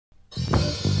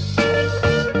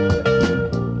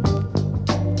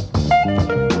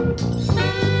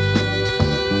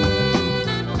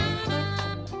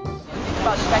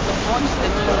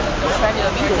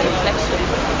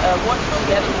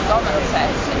government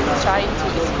says it's trying to,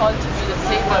 it's called to be the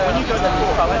savior of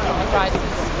Italy from the crisis.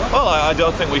 Well, I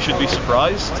don't think we should be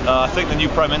surprised. I think the new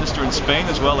Prime Minister in Spain,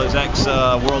 as well as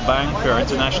ex-World Bank or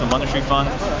International Monetary Fund,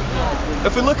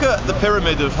 if we look at the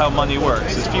pyramid of how money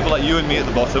works, there's people like you and me at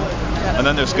the bottom, and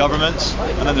then there's governments,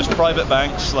 and then there's private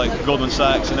banks like Goldman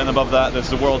Sachs, and then above that there's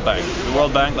the World Bank. The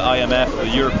World Bank, the IMF, the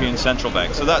European Central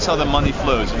Bank. So that's how the money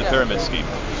flows in the pyramid scheme.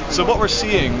 So what we're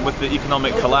seeing with the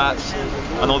economic collapse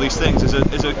and all these things is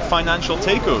a financial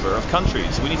takeover of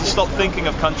countries. We need to stop thinking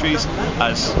of countries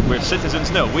as we're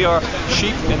citizens. No, we are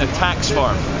sheep in a tax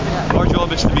farm. Our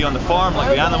job is to be on the farm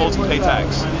like the animals and pay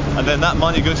tax. And then that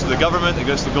money goes to the government, it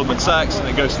goes to Goldman Sachs, and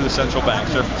it goes to the central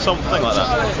banks, or something like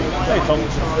that. Hey, Tom.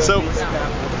 So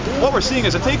what we're seeing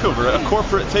is a takeover, a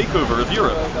corporate takeover of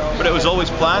Europe. But it was always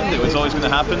planned, it was always going to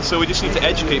happen, so we just need to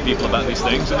educate people about these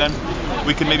things, and then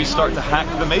we can maybe start to hack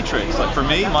the matrix. Like for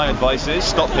me, my advice is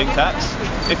stop paying tax.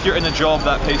 If you're in a job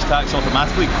that pays tax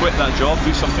automatically, quit that job,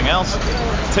 do something else.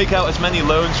 Take out as many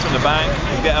loans from the bank,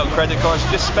 and get out credit cards,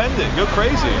 just spend it, go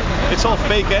crazy. It's all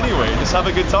fake anyway, just have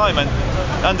a good time.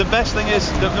 And the best thing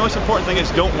is, the most important thing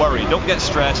is don't worry, don't get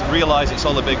stressed, realize it's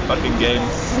all a big fucking game.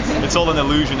 It's all an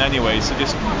illusion anyway, so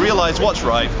just realize what's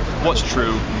right, what's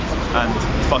true, and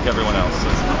fuck everyone else.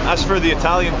 As for the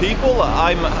Italian people,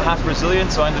 I'm half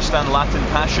Brazilian, so I understand Latin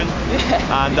passion,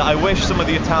 and I wish some of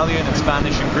the Italian and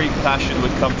Spanish and Greek passion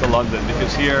would come to London,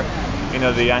 because here, you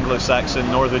know, the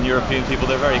Anglo-Saxon, Northern European people,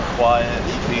 they're very quiet,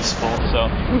 peaceful. So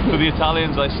to the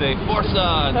Italians I say,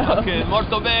 Forza, okay,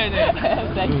 molto bene.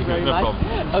 Thank you very much. No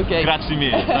problem. Okay. Grazie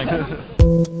mille. Thank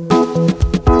you.